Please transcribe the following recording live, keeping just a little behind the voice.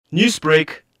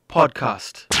Newsbreak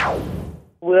Podcast.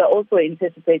 We're also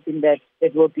anticipating that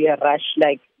it will be a rush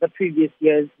like the previous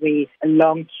years, where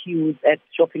long queues at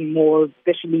shopping malls,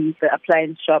 especially the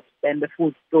appliance shops and the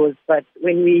food stores. But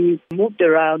when we moved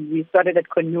around, we started at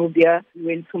Cornubia, we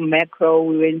went to Macro,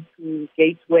 we went to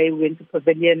Gateway, we went to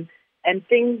Pavilion, and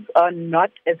things are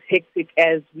not as hectic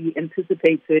as we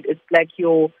anticipated. It's like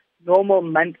your normal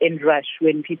month-end rush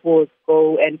when people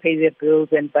go and pay their bills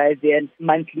and buy their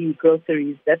monthly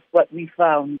groceries. That's what we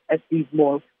found at these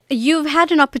malls. You've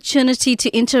had an opportunity to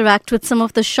interact with some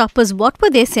of the shoppers. What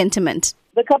were their sentiment?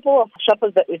 The couple of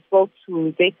shoppers that we spoke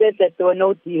to, they said that there were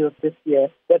no deals this year.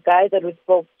 The guy that we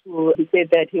spoke to, he said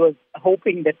that he was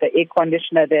hoping that the air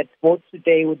conditioner that bought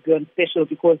today would be on special,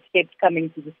 because he kept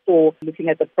coming to the store looking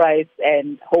at the price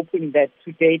and hoping that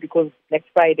today, because Black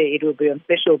Friday, it will be on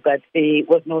special, but there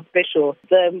was no special.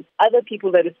 The other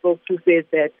people that we spoke to said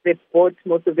that they bought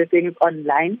most of the things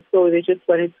online, so they just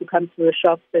wanted to come to the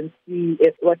shops and see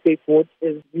if what they bought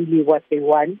is really what they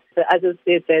want. The others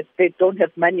said that they don't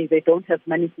have money. They don't have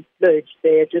money to splurge.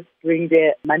 They're just doing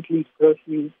their monthly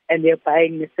groceries and they're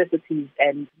buying necessities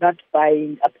and not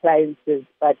buying appliances,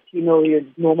 but, your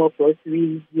normal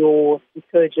groceries, your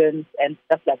detergents and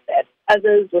stuff like that.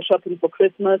 Others were shopping for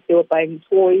Christmas. They were buying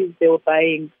toys. They were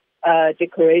buying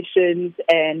decorations,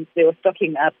 and they were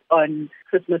stocking up on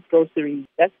Christmas groceries.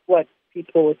 That's what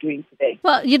people were doing today.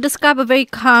 Well, you describe a very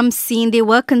calm scene. There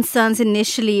were concerns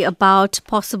initially about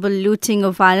possible looting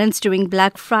or violence during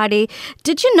Black Friday.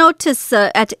 Did you notice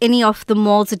at any of the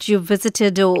malls that you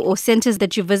visited or centers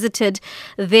that you visited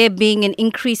there being an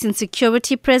increase in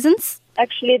security presence?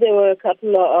 Actually, there were a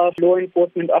couple of law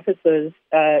enforcement officers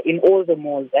in all the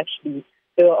malls, actually.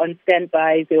 They were on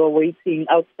standby. They were waiting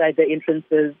outside the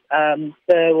entrances.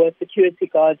 There were security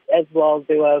guards as well.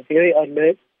 They were very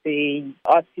alert. They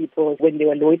asked people when they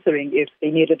were loitering if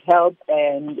they needed help,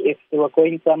 and if they were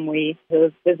going somewhere. There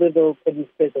was visible police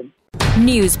presence.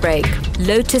 Newsbreak,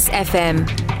 Lotus FM,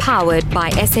 powered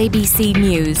by SABC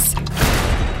News.